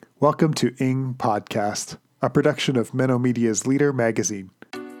Welcome to Ing Podcast, a production of Menno Media's Leader magazine.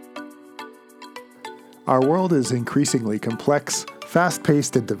 Our world is increasingly complex,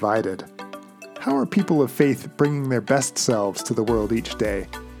 fast-paced, and divided. How are people of faith bringing their best selves to the world each day?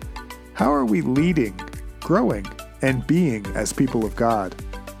 How are we leading, growing, and being as people of God?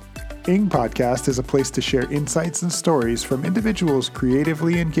 Ing Podcast is a place to share insights and stories from individuals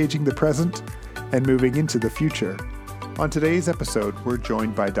creatively engaging the present and moving into the future. On today's episode, we're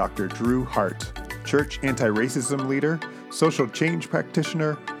joined by Dr. Drew Hart, church anti-racism leader, social change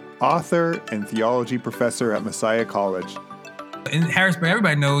practitioner, author, and theology professor at Messiah College. In Harrisburg,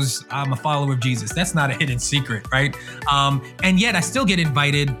 everybody knows I'm a follower of Jesus. That's not a hidden secret, right? And yet I still get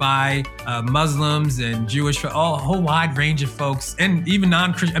invited by Muslims and Jewish, a whole wide range of folks, and even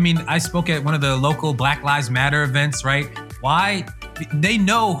non-Christian. I mean, I spoke at one of the local Black Lives Matter events, right? Why? They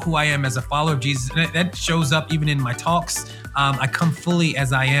know who I am as a follower of Jesus. And that shows up even in my talks. I come fully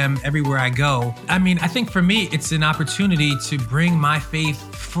as I am everywhere I go. I mean, I think for me, it's an opportunity to bring my faith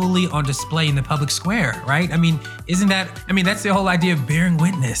fully on display in the public square, right? I mean, that's the whole idea of bearing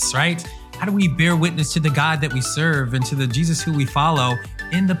witness, right? How do we bear witness to the God that we serve and to the Jesus who we follow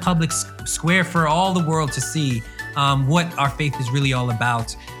in the public square for all the world to see what our faith is really all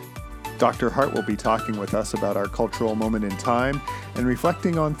about? Dr. Hart will be talking with us about our cultural moment in time and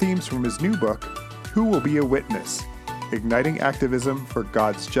reflecting on themes from his new book, Who Will Be a Witness? Igniting Activism for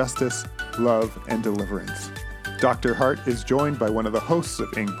God's Justice, Love, and Deliverance. Dr. Hart is joined by one of the hosts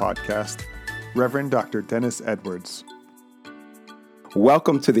of Ing Podcast, Reverend Dr. Dennis Edwards.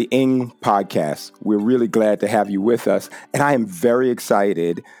 Welcome to the Ing Podcast. We're really glad to have you with us, and I am very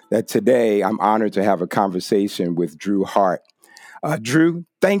excited that today I'm honored to have a conversation with Drew Hart. Drew,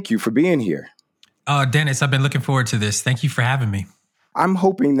 thank you for being here. Dennis, I've been looking forward to this. Thank you for having me. I'm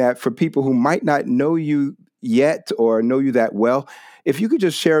hoping that for people who might not know you yet or know you that well, if you could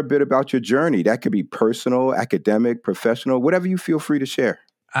just share a bit about your journey. That could be personal, academic, professional, whatever you feel free to share.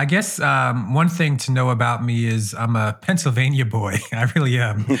 I guess one thing to know about me is I'm a Pennsylvania boy. I really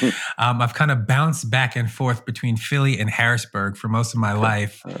am. I've kind of bounced back and forth between Philly and Harrisburg for most of my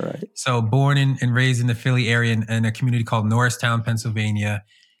life. All right. So born and raised in the Philly area in a community called Norristown, Pennsylvania.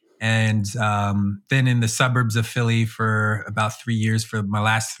 And then in the suburbs of Philly for about 3 years, for my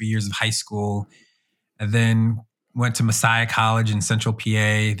last 3 years of high school. And then went to Messiah College in Central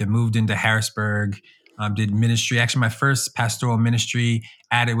PA, then moved into Harrisburg. Did ministry. Actually, my first pastoral ministry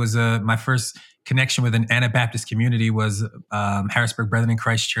my first connection with an Anabaptist community was Harrisburg Brethren in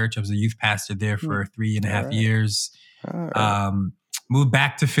Christ Church. I was a youth pastor there for 3.5 years. Moved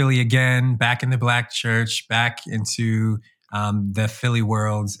back to Philly again, back in the Black church, back into the Philly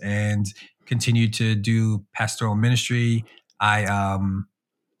worlds, and continued to do pastoral ministry. By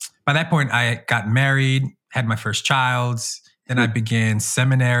that point, I got married, had my first child. Then I began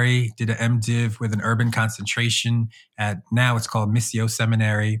seminary, did an MDiv with an urban concentration now it's called Missio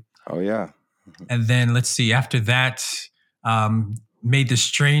Seminary. Oh, yeah. And then after that, made this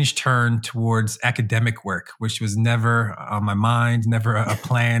strange turn towards academic work, which was never on my mind, never a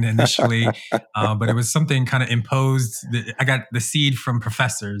plan initially, but it was something kind of imposed. I got the seed from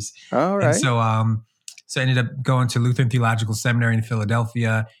professors. All right. And so I ended up going to Lutheran Theological Seminary in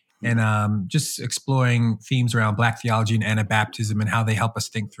Philadelphia, and just exploring themes around Black theology and Anabaptism and how they help us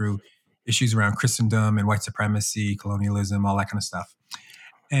think through issues around Christendom and white supremacy, colonialism, all that kind of stuff.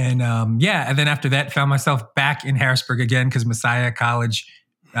 And and then after that, found myself back in Harrisburg again because Messiah College,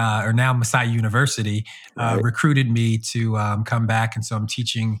 or now Messiah University, recruited me to come back. And so I'm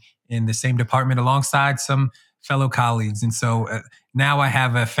teaching in the same department alongside some fellow colleagues. And so now I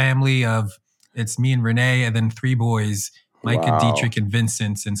have a family it's me and Renee, and then 3 boys, Micah, Dietrich, and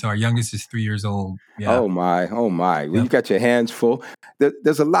Vincent. And so our youngest is 3 years old. Yeah. Oh, my. Well, you got your hands full.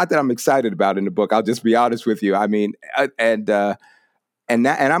 There's a lot that I'm excited about in the book. I'll just be honest with you. I mean, and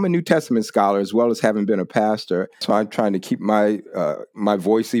I'm a New Testament scholar as well as having been a pastor. So I'm trying to keep my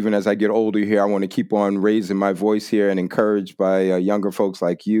voice, even as I get older here. I want to keep on raising my voice here and encouraged by younger folks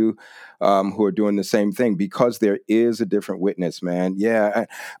like you who are doing the same thing, because there is a different witness, man. Yeah.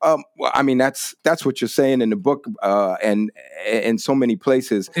 Well, I mean, that's what you're saying in the book and in so many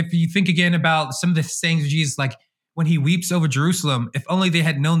places. If you think again about some of the sayings of Jesus, like when he weeps over Jerusalem, if only they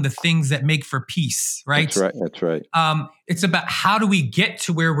had known the things that make for peace, right? That's right. It's about how do we get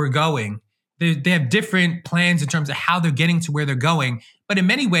to where we're going. They have different plans in terms of how they're getting to where they're going, but in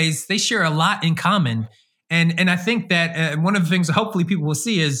many ways, they share a lot in common. And I think that one of the things hopefully people will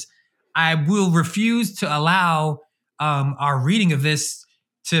see is I will refuse to allow our reading of this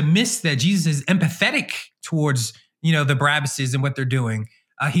to miss that Jesus is empathetic towards, the Barabbases and what they're doing.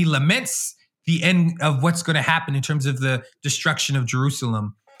 He laments the end of what's going to happen in terms of the destruction of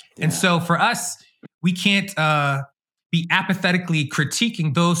Jerusalem. And so for us, we can't be apathetically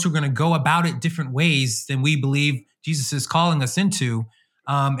critiquing those who are going to go about it different ways than we believe Jesus is calling us into.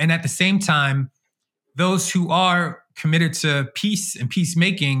 And at the same time, those who are committed to peace and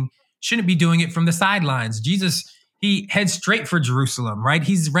peacemaking shouldn't be doing it from the sidelines. Jesus, he heads straight for Jerusalem, right?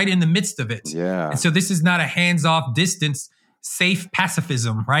 He's right in the midst of it. Yeah. And so this is not a hands-off distance, safe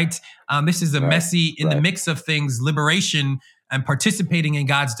pacifism, right? This is a messy, in the mix of things, liberation and participating in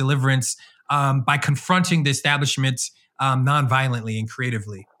God's deliverance by confronting the establishment nonviolently and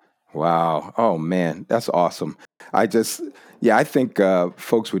creatively. Wow. Oh, man, that's awesome. I think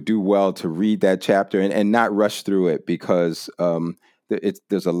folks would do well to read that chapter and not rush through it, because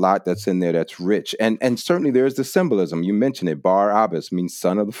there's a lot that's in there that's rich. And certainly there's the symbolism. You mentioned it. Bar Abbas means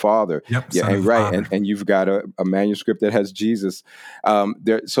son of the Father. Yep, yeah, son of the Father. And you've got a manuscript that has Jesus.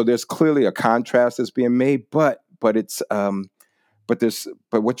 So there's clearly a contrast that's being made, but what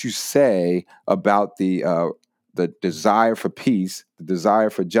you say about the desire for peace, the desire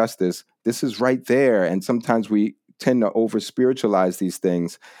for justice, this is right there. And sometimes we tend to over spiritualize these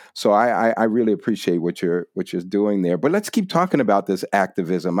things. So I really appreciate what you're doing there. But let's keep talking about this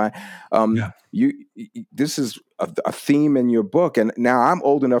activism. This is a theme in your book, and now I'm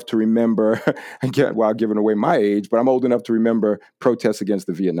old enough to remember, again, while giving away my age, but I'm old enough to remember protests against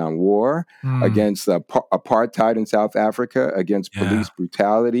the Vietnam War, against apartheid in South Africa, against police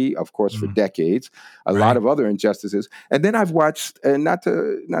brutality, of course, for decades, a lot of other injustices. And then I've watched, and not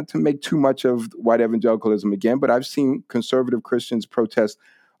to make too much of white evangelicalism again, but I've seen conservative Christians protest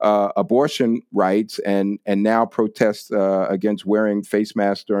abortion rights and now protest against wearing face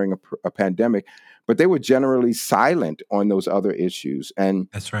masks during a pandemic. But they were generally silent on those other issues. And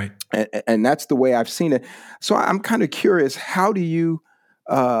that's right. And that's the way I've seen it. So I'm kind of curious, how do you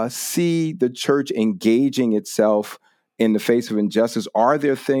see the church engaging itself in the face of injustice? Are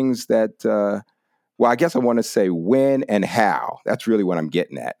there things that, I guess I want to say when and how. That's really what I'm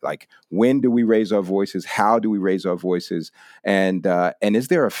getting at. Like, when do we raise our voices? How do we raise our voices? And is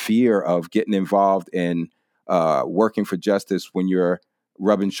there a fear of getting involved in working for justice when you're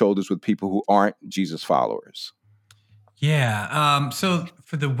rubbing shoulders with people who aren't Jesus followers? Yeah. So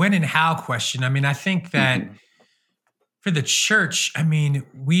for the when and how question, I mean, I think that for the church, I mean,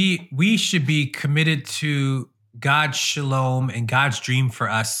 we should be committed to God's shalom and God's dream for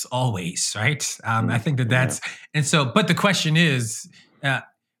us always, right? I think that's, and so, but the question is,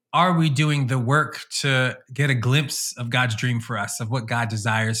 are we doing the work to get a glimpse of God's dream for us, of what God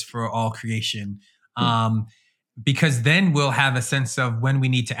desires for all creation? Because then we'll have a sense of when we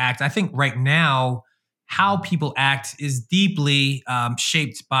need to act. I think right now, how people act is deeply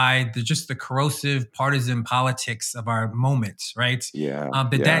shaped by just the corrosive partisan politics of our moment, right?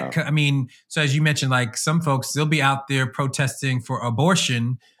 So as you mentioned, like some folks, they'll be out there protesting for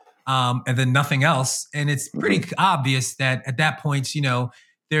abortion and then nothing else. And it's pretty obvious that at that point,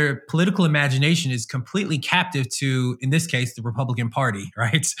 their political imagination is completely captive to, in this case, the Republican Party,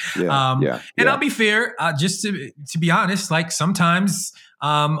 right? And I'll be fair, just to be honest, like sometimes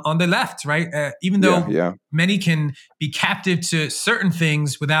on the left, right? Even though many can be captive to certain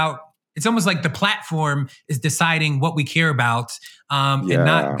things without, it's almost like the platform is deciding what we care about and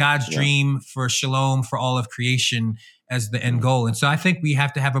not God's dream for shalom for all of creation as the end goal. And so I think we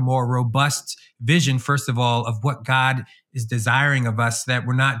have to have a more robust vision, first of all, of what God is desiring of us, that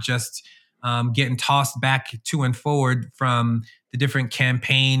we're not just getting tossed back to and forward from the different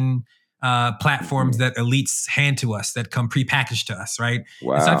campaign platforms that elites hand to us, that come prepackaged to us, right?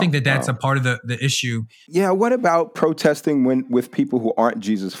 Wow. And so I think that's a part of the issue. Yeah. What about protesting with people who aren't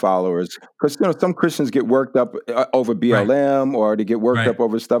Jesus followers? Because some Christians get worked up over BLM, or they get worked up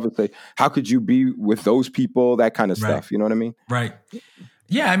over stuff and say, "How could you be with those people?" That kind of stuff. You know what I mean? Right.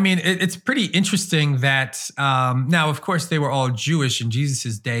 Yeah, I mean, it's pretty interesting that now, of course, they were all Jewish in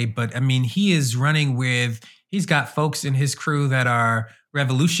Jesus's day, but I mean, he's got folks in his crew that are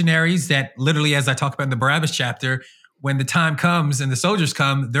revolutionaries that literally, as I talk about in the Barabbas chapter, when the time comes and the soldiers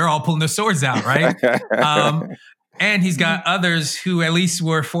come, they're all pulling their swords out, right? And he's got others who at least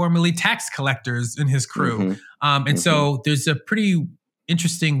were formerly tax collectors in his crew. So there's a pretty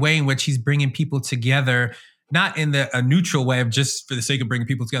interesting way in which he's bringing people together, not in a neutral way of just for the sake of bringing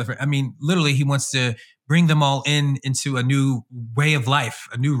people together. I mean, literally, he wants to bring them all into a new way of life,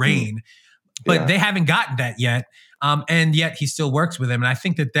 a new reign. But they haven't gotten that yet. And yet he still works with them. And I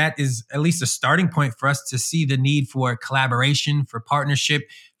think that is at least a starting point for us to see the need for collaboration, for partnership,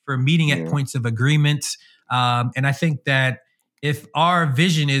 for meeting at points of agreement. And I think that if our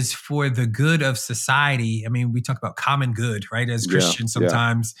vision is for the good of society, I mean, we talk about common good, right? As Christians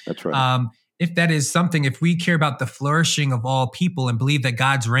sometimes. That's right. if that is something, if we care about the flourishing of all people and believe that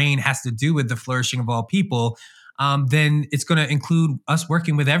God's reign has to do with the flourishing of all people, then it's going to include us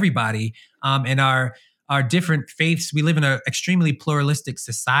working with everybody, and our different faiths. We live in an extremely pluralistic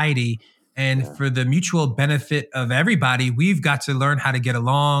society. And for the mutual benefit of everybody, we've got to learn how to get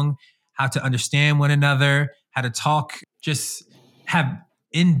along, how to understand one another, how to talk, just have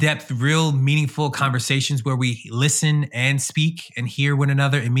in-depth, real meaningful conversations where we listen and speak and hear one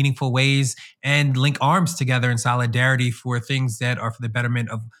another in meaningful ways and link arms together in solidarity for things that are for the betterment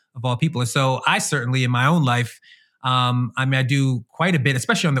of all people. And so I certainly in my own life, I do quite a bit,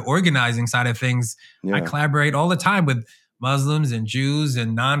 especially on the organizing side of things. I collaborate all the time with Muslims and Jews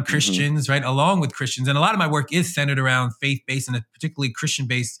and non-Christians, right? Along with Christians. And a lot of my work is centered around faith-based and particularly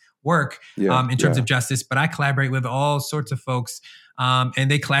Christian-based work in terms of justice. But I collaborate with all sorts of folks, and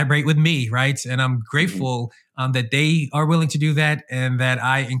they collaborate with me, right? And I'm grateful that they are willing to do that and that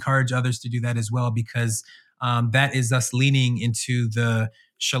I encourage others to do that as well, because that is us leaning into the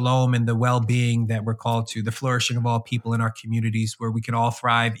shalom and the well-being that we're called to, the flourishing of all people in our communities where we can all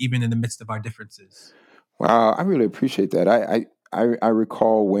thrive even in the midst of our differences. Wow, I really appreciate that. I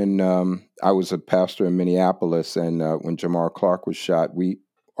recall when I was a pastor in Minneapolis, and when Jamar Clark was shot,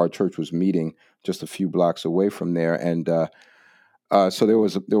 our church was meeting just a few blocks away from there, and so there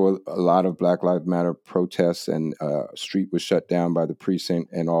were a lot of Black Lives Matter protests, and street was shut down by the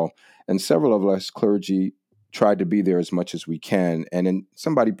precinct and all, and several of us clergy tried to be there as much as we can. And then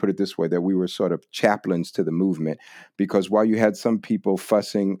somebody put it this way, that we were sort of chaplains to the movement, because while you had some people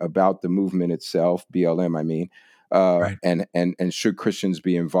fussing about the movement itself, BLM, I mean, Right. and should Christians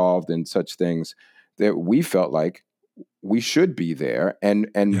be involved in such things, that we felt like we should be there, and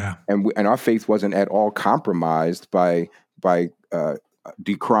our faith wasn't at all compromised by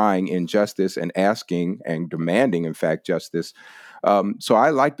decrying injustice and asking and demanding, in fact, justice. So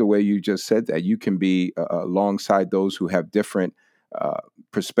I like the way you just said that you can be alongside those who have different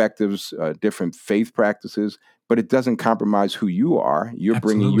perspectives, different faith practices, but it doesn't compromise who you are. You're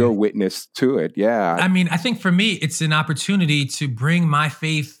bringing your witness to it. Yeah. I mean, I think for me, it's an opportunity to bring my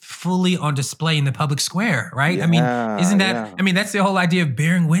faith fully on display in the public square, right? Yeah, I mean, isn't that, I mean, that's the whole idea of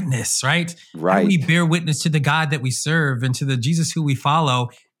bearing witness, right? Right. How do we bear witness to the God that we serve and to the Jesus who we follow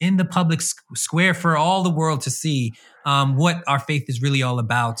in the public square for all the world to see what our faith is really all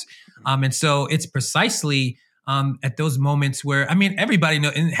about? And so it's precisely at those moments where, I mean, everybody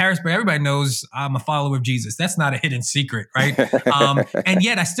knows in Harrisburg, everybody knows I'm a follower of Jesus. That's not a hidden secret, right? And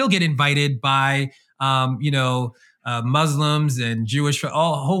yet I still get invited by, Muslims and Jewish, a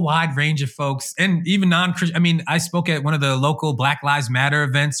whole wide range of folks, and even non-Christian. I mean, I spoke at one of the local Black Lives Matter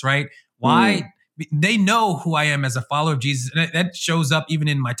events, right? Why? They know who I am as a follower of Jesus. And that shows up even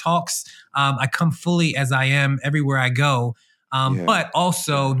in my talks. I come fully as I am everywhere I go. But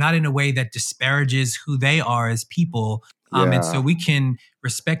also not in a way that disparages who they are as people. And so we can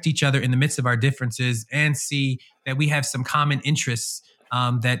respect each other in the midst of our differences and see that we have some common interests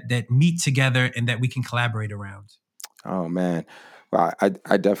that meet together and that we can collaborate around. Oh, man. Well,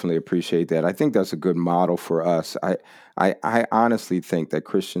 I definitely appreciate that. I think that's a good model for us. I honestly think that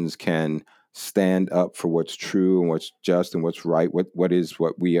Christians can stand up for what's true and what's just and what's right,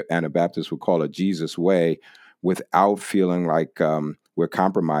 what we Anabaptists would call a Jesus way, without feeling like we're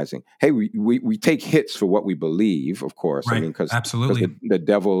compromising. Hey, we take hits for what we believe, of course. Right. I mean, because absolutely, the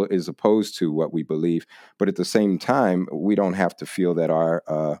devil is opposed to what we believe. But at the same time, we don't have to feel that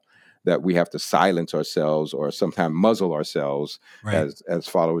that we have to silence ourselves or sometimes muzzle ourselves as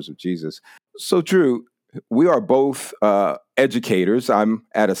followers of Jesus. So, Drew, we are both educators. I'm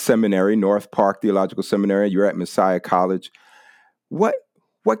at a seminary, North Park Theological Seminary. You're at Messiah College. What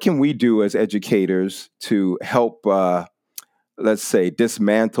can we do as educators to help, let's say,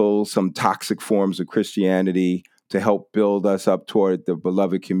 dismantle some toxic forms of Christianity, to help build us up toward the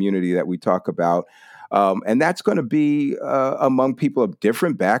beloved community that we talk about? And that's going to be among people of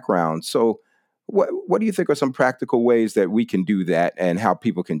different backgrounds. So what do you think are some practical ways that we can do that and how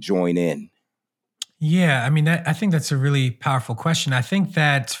people can join in? Yeah, I mean, I think that's a really powerful question. I think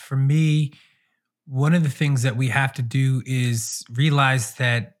that for me, one of the things that we have to do is realize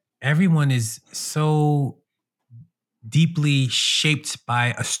that everyone is so deeply shaped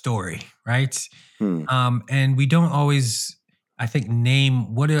by a story, right? And we don't always, I think,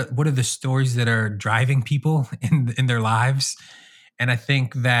 name what are the stories that are driving people in their lives. And I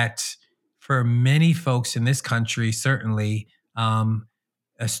think that for many folks in this country, certainly,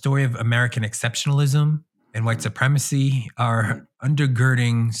 a story of American exceptionalism and white supremacy are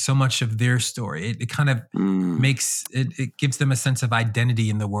undergirding so much of their story. It kind of makes it gives them a sense of identity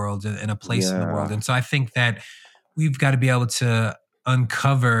in the world and a place in the world. And so I think that we've got to be able to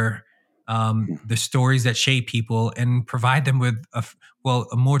uncover the stories that shape people and provide them with a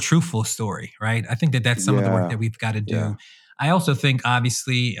more truthful story, right? I think that that's some of the work Yeah. that we've got to Yeah. do. I also think,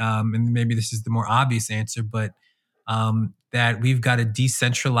 obviously, and maybe this is the more obvious answer, but that we've got to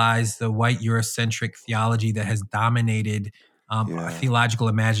decentralize the white Eurocentric theology that has dominated our Yeah. theological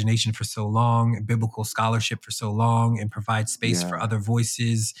imagination for so long, biblical scholarship for so long, and provide space for Yeah. other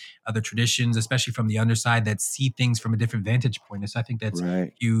voices, other traditions, especially from the underside that see things from a different vantage point. And so I think that's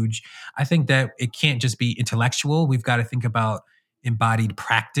Right. huge. I think that it can't just be intellectual. We've got to think about embodied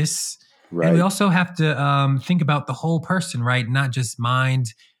practice. And we Right. also have to think about the whole person, right? Not just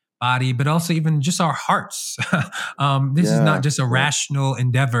mind, body, but also even just our hearts. This is not Yeah. just a Yeah. rational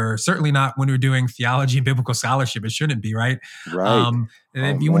endeavor. Certainly not when we're doing theology and biblical scholarship. It shouldn't be, right? Right. Oh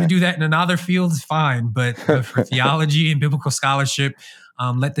If you want to man. do that in another field, it's fine. But for theology and biblical scholarship,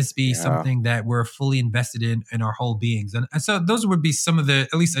 let this be Yeah. something that we're fully invested in our whole beings. And so those would be some of the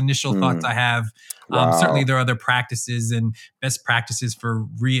at least initial thoughts I have. Certainly Wow. there are other practices and best practices for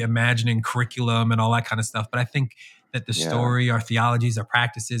reimagining curriculum and all that kind of stuff. But I think that the Yeah. story, our theologies, our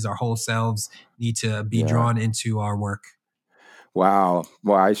practices, our whole selves need to be Yeah. drawn into our work. Wow.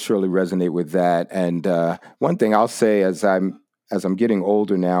 Well, I surely resonate with that. And one thing I'll say as I'm getting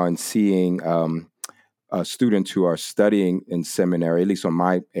older now and seeing students who are studying in seminary, at least on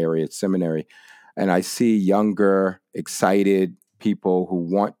my area, it's seminary, and I see younger, excited people who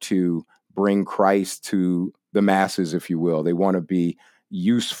want to bring Christ to the masses, if you will. They want to be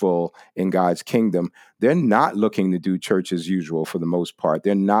useful in God's kingdom. They're not looking to do church as usual for the most part.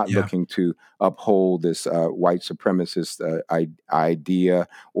 They're not Yeah. looking to uphold this white supremacist idea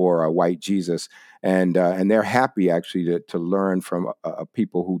or a white Jesus. And they're happy actually to learn from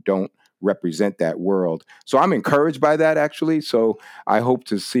people who don't represent that world. So I'm encouraged by that actually. So I hope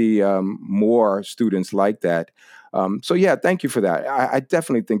to see more students like that. So yeah, thank you for that. I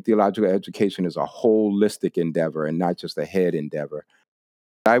definitely think theological education is a holistic endeavor and not just a head endeavor.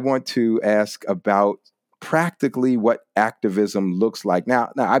 I want to ask about practically what activism looks like.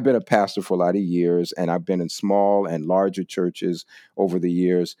 Now I've been a pastor for a lot of years, and I've been in small and larger churches over the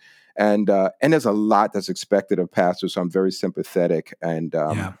years, and there's a lot that's expected of pastors. So I'm very sympathetic, and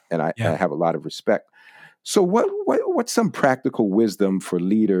Yeah. I Yeah. have a lot of respect. So what's some practical wisdom for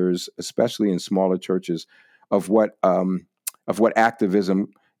leaders, especially in smaller churches, of what activism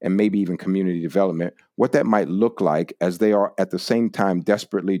and maybe even community development, what that might look like as they are at the same time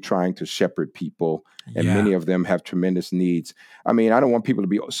desperately trying to shepherd people, and Yeah. many of them have tremendous needs. I mean, I don't want people to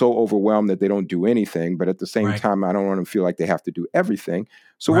be so overwhelmed that they don't do anything, but at the same Right. time, I don't want them to feel like they have to do everything.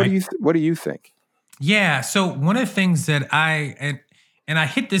 So Right. what do you think? Yeah. So one of the things that and I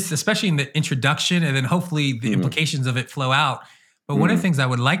hit this especially in the introduction, and then hopefully the Mm, implications of it flow out. But one of the mm, things I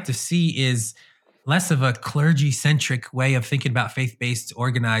would like to see is less of a clergy centric way of thinking about faith based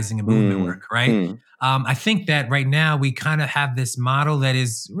organizing and movement mm, work, right? mm. I think that right now we kind of have this model that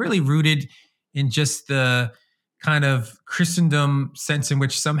is really rooted in just the kind of Christendom sense in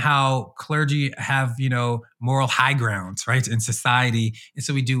which somehow clergy have, moral high grounds, right, in society. And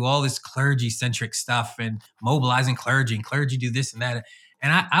so we do all this clergy centric stuff and mobilizing clergy, and clergy do this and that.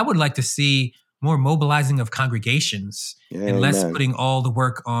 And I would like to see more mobilizing of congregations and less Amen. putting all the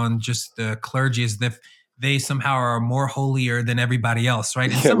work on just the clergy as if they somehow are more holier than everybody else, right?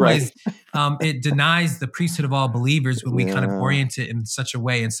 In Yeah, some right. ways, it denies the priesthood of all believers when we kind of Yeah. orient it in such a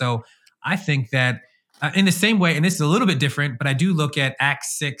way. And so I think that in the same way, and this is a little bit different, but I do look at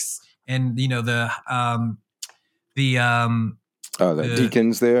Acts 6 and, the The the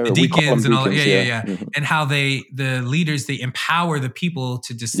deacons there, we call them deacons and all. Yeah, deacons. yeah, Yeah. yeah. Mhm. And how the leaders, they empower the people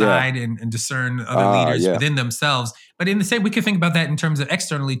to Yeah. decide and discern other leaders Yeah. within themselves. But in the same, we could think about that in terms of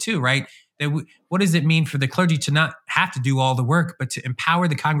externally too, right? What does it mean for the clergy to not have to do all the work, but to empower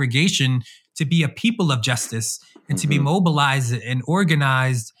the congregation to be a people of justice and to be Hmm. mobilized and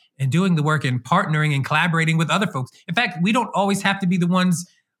organized and doing the work and partnering and collaborating with other folks? In fact, we don't always have to be the ones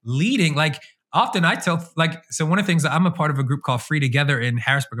leading. Like, often I tell, so one of the things, I'm a part of a group called Free Together in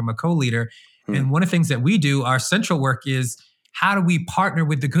Harrisburg. I'm a co-leader. Hmm. And one of the things that we do, our central work is how do we partner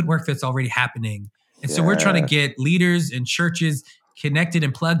with the good work that's already happening? And so we're trying to Yes. get leaders and churches connected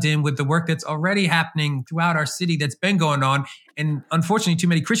and plugged in with the work that's already happening throughout our city that's been going on. And unfortunately, too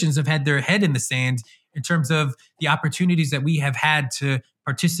many Christians have had their head in the sand in terms of the opportunities that we have had to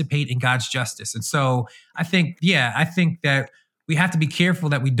participate in God's justice. And so I think that we have to be careful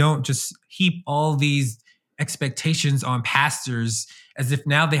that we don't just heap all these expectations on pastors as if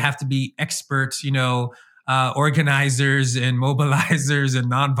now they have to be experts, organizers and mobilizers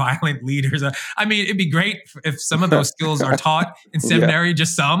and nonviolent leaders. I mean, it'd be great if some of those skills are taught in Yeah. seminary,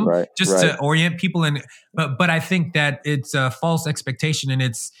 just some, Right. just Right. to orient people. But I think that it's a false expectation, and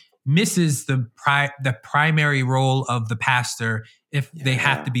it's misses the primary role of the pastor if they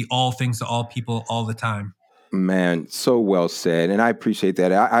have to be all things to all people all the time. Man, so well said. And I appreciate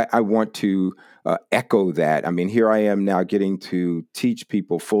that. I want to echo that. I mean, here I am now getting to teach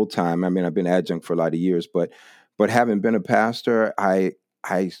people full time. I mean, I've been adjunct for a lot of years, but having been a pastor, I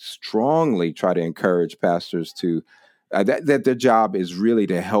strongly try to encourage pastors to that their job is really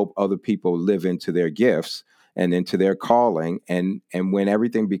to help other people live into their gifts and into their calling. And when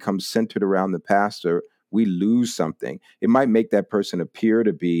everything becomes centered around the pastor, we lose something. It might make that person appear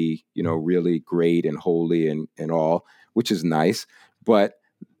to be, really great and holy and all, which is nice.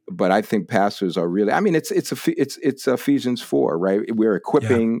 But I think pastors are really, I mean, it's Ephesians 4, right? We're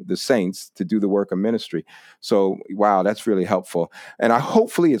equipping the saints to do the work of ministry. So, wow, that's really helpful. And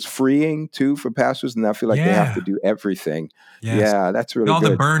hopefully it's freeing too for pastors and not feel like they have to do everything. Yes. Yeah, that's really all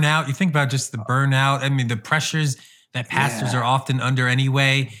good. The burnout, you think about just the burnout. I mean, the pressures that pastors are often under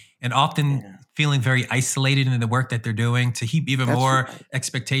anyway, and often feeling very isolated in the work that they're doing. To heap even more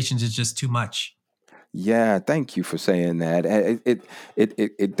expectations is just too much. Yeah, thank you for saying that.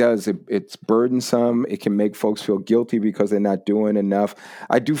 It does. It's burdensome. It can make folks feel guilty because they're not doing enough.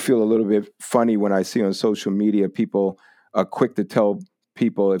 I do feel a little bit funny when I see on social media people are quick to tell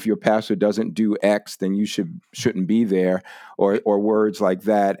people if your pastor doesn't do X, then you shouldn't be there, or words like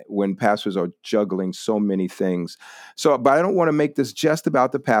that when pastors are juggling so many things. So, but I don't want to make this just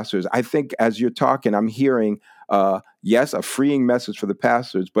about the pastors. I think as you're talking, I'm hearing yes, a freeing message for the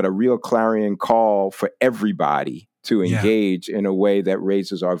pastors, but a real clarion call for everybody to engage in a way that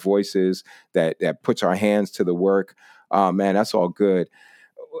raises our voices, that puts our hands to the work. Man, that's all good.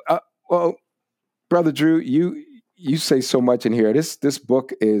 Well, Brother Drew, you say so much in here. This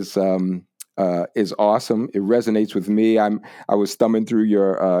book is awesome. It resonates with me. I was thumbing through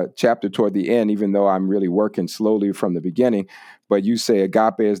your chapter toward the end, even though I'm really working slowly from the beginning. But you say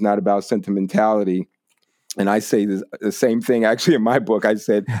agape is not about sentimentality. And I say the same thing actually in my book.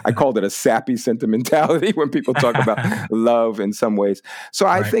 I called it a sappy sentimentality when people talk about love in some ways. So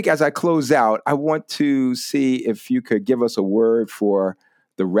I think as I close out, I want to see if you could give us a word for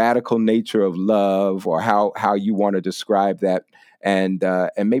the radical nature of love, or how you want to describe that. And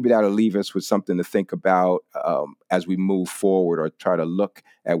maybe that'll leave us with something to think about as we move forward, or try to look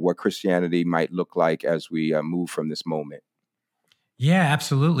at what Christianity might look like as we move from this moment. Yeah,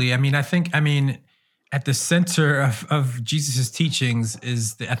 absolutely. I mean, at the center of Jesus' teachings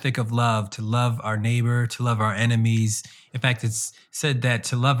is the ethic of love, to love our neighbor, to love our enemies. In fact, it's said that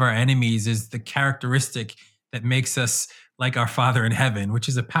to love our enemies is the characteristic that makes us like our Father in heaven, which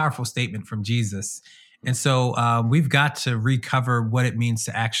is a powerful statement from Jesus. And so we've got to recover what it means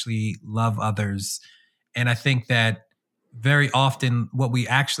to actually love others. And I think that very often what we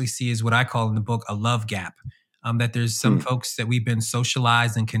actually see is what I call in the book a love gap. That there's some folks that we've been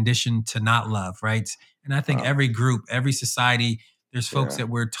socialized and conditioned to not love, right? And I think every group, every society, there's folks that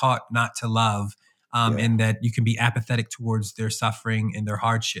we're taught not to love, and that you can be apathetic towards their suffering and their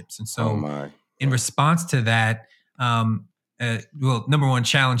hardships. And so in response to that, number one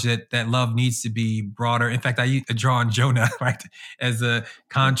challenge that love needs to be broader. In fact, I draw on Jonah, right, as a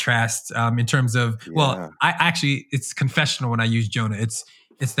contrast in terms of, it's confessional when I use Jonah. It's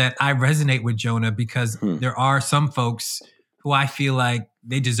that I resonate with Jonah because there are some folks who I feel like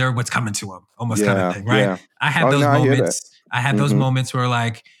they deserve what's coming to them, almost kind of thing, right? Yeah. I had those moments. I had those moments where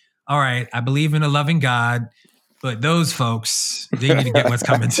like, all right, I believe in a loving God, but those folks, they need to get what's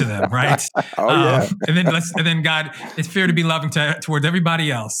coming to them, right? And then God, it's fair to be loving towards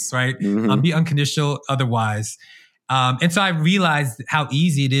everybody else, right? Be unconditional otherwise. And so I realized how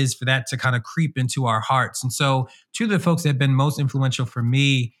easy it is for that to kind of creep into our hearts. And so two of the folks that have been most influential for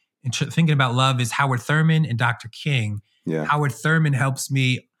me in thinking about love is Howard Thurman and Dr. King. Yeah. Howard Thurman helps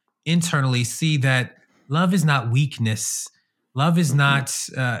me internally see that love is not weakness. Love is not,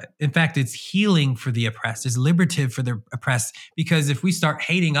 in fact, it's healing for the oppressed. It's liberative for the oppressed. Because if we start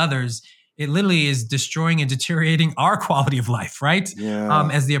hating others, it literally is destroying and deteriorating our quality of life, right? Yeah.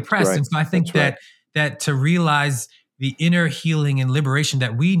 As the oppressed. Right. And so I think that to realize the inner healing and liberation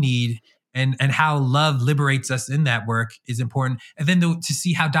that we need and how love liberates us in that work is important. And then to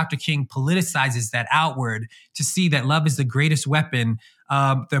see how Dr. King politicizes that outward, to see that love is the greatest weapon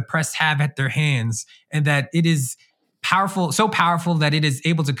the oppressed have at their hands, and that it is powerful, so powerful that it is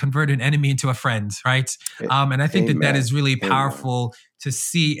able to convert an enemy into a friend, right? And I think that is really powerful to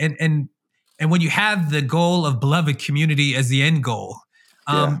see. And when you have the goal of beloved community as the end goal,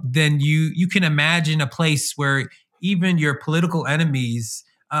 then you can imagine a place where even your political enemies,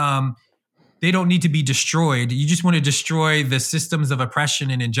 they don't need to be destroyed. You just want to destroy the systems of oppression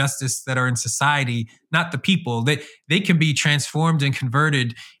and injustice that are in society, not the people. They can be transformed and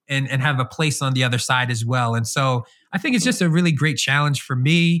converted. and have a place on the other side as well. And so I think it's just a really great challenge for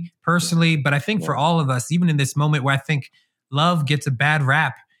me personally, but I think for all of us, even in this moment where I think love gets a bad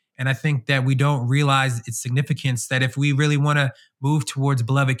rap. And I think that we don't realize its significance, that if we really want to move towards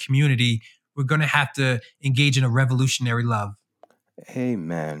beloved community, we're going to have to engage in a revolutionary love.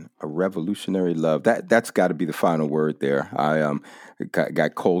 Amen. A revolutionary love. That's got to be the final word there. I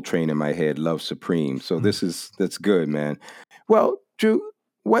got Coltrane in my head, love supreme. So that's good, man. Well, Drew,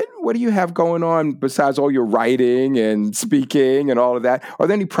 what do you have going on besides all your writing and speaking and all of that? Are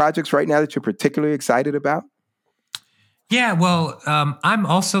there any projects right now that you're particularly excited about? Yeah, well, I'm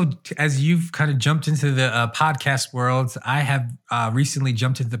also, as you've kind of jumped into the podcast world, I have recently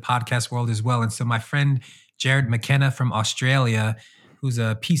jumped into the podcast world as well. And so my friend Jared McKenna from Australia, who's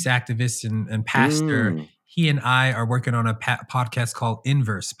a peace activist and pastor, he and I are working on a podcast called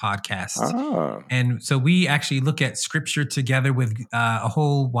Inverse Podcast. Oh. And so we actually look at scripture together with a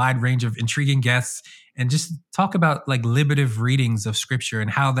whole wide range of intriguing guests and just talk about like liberative readings of scripture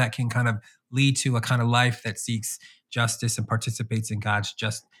and how that can kind of lead to a kind of life that seeks justice and participates in God's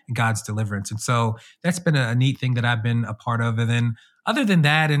deliverance. And so that's been a neat thing that I've been a part of. And then other than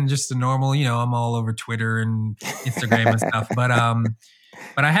that, and just the normal, I'm all over Twitter and Instagram and stuff. But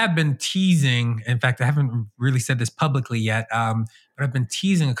I have been teasing. In fact, I haven't really said this publicly yet. But I've been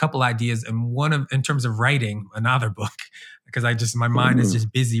teasing a couple ideas, and in terms of writing another book, because my mind is just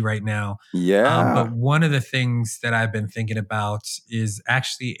busy right now. Yeah. But one of the things that I've been thinking about is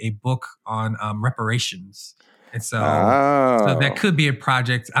actually a book on reparations. And so that could be a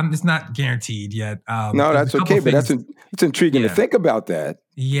project. It's not guaranteed yet. No, that's okay, but it's intriguing to think about that.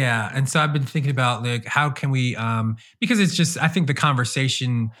 Yeah, and so I've been thinking about like how can we, because it's just, I think the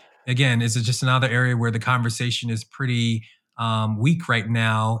conversation again is just another area where the conversation is pretty weak right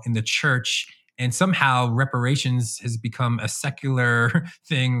now in the church, and somehow reparations has become a secular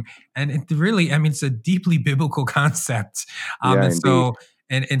thing, and it really, it's a deeply biblical concept. And so.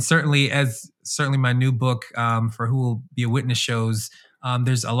 And certainly my new book for Who Will Be a Witness shows,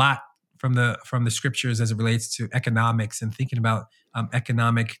 there's a lot from the scriptures as it relates to economics and thinking about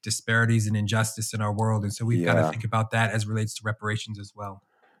economic disparities and injustice in our world. And so we've got to think about that as it relates to reparations as well.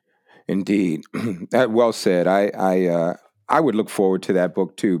 Indeed. That well said. I would look forward to that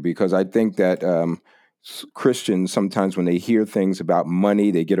book too, because I think that Christians, sometimes when they hear things about money,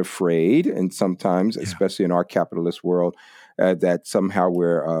 they get afraid. And sometimes, especially in our capitalist world, that somehow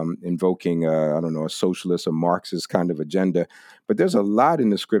we're invoking, a socialist or Marxist kind of agenda. But there's a lot in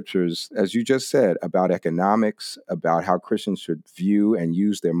the scriptures, as you just said, about economics, about how Christians should view and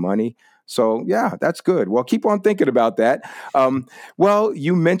use their money. So, yeah, that's good. Well, keep on thinking about that. Well,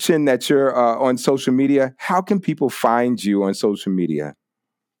 you mentioned that you're on social media. How can people find you on social media?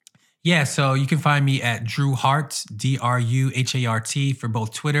 Yeah, so you can find me at Drew Hart, DRUHART, for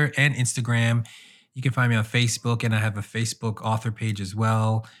both Twitter and Instagram. You can find me on Facebook, and I have a Facebook author page as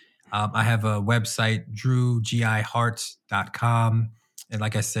well. I have a website, drewgihart.com. And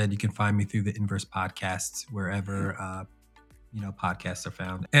like I said, you can find me through the Inverse Podcast, wherever podcasts are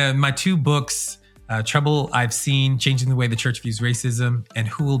found. And my two books, Trouble I've Seen, Changing the Way the Church Views Racism, and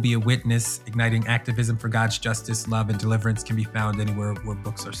Who Will Be a Witness, Igniting Activism for God's Justice, Love, and Deliverance, can be found anywhere where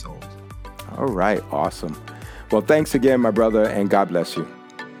books are sold. All right. Awesome. Well, thanks again, my brother, and God bless you.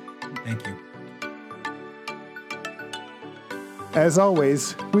 Thank you. As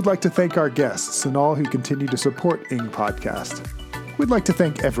always, we'd like to thank our guests and all who continue to support Ing Podcast. We'd like to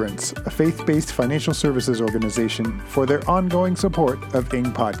thank Everence, a faith-based financial services organization, for their ongoing support of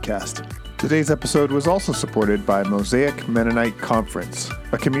Ing Podcast. Today's episode was also supported by Mosaic Mennonite Conference,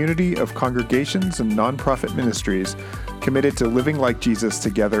 a community of congregations and nonprofit ministries committed to living like Jesus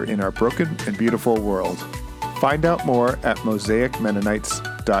together in our broken and beautiful world. Find out more at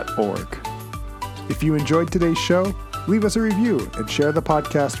mosaicmennonites.org. If you enjoyed today's show, leave us a review and share the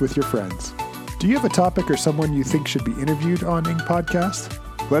podcast with your friends. Do you have a topic or someone you think should be interviewed on Ing Podcast?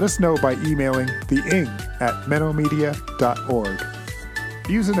 Let us know by emailing theing@mennomedia.org.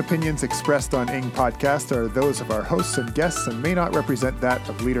 Views and opinions expressed on Ing Podcast are those of our hosts and guests and may not represent that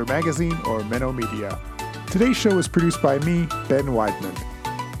of Leader Magazine or Menno Media. Today's show is produced by me, Ben Weidman.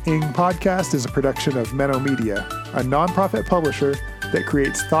 Ing Podcast is a production of Menno Media, a nonprofit publisher that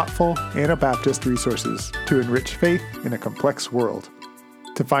creates thoughtful Anabaptist resources to enrich faith in a complex world.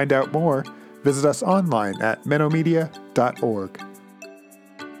 To find out more, visit us online at mennomedia.org.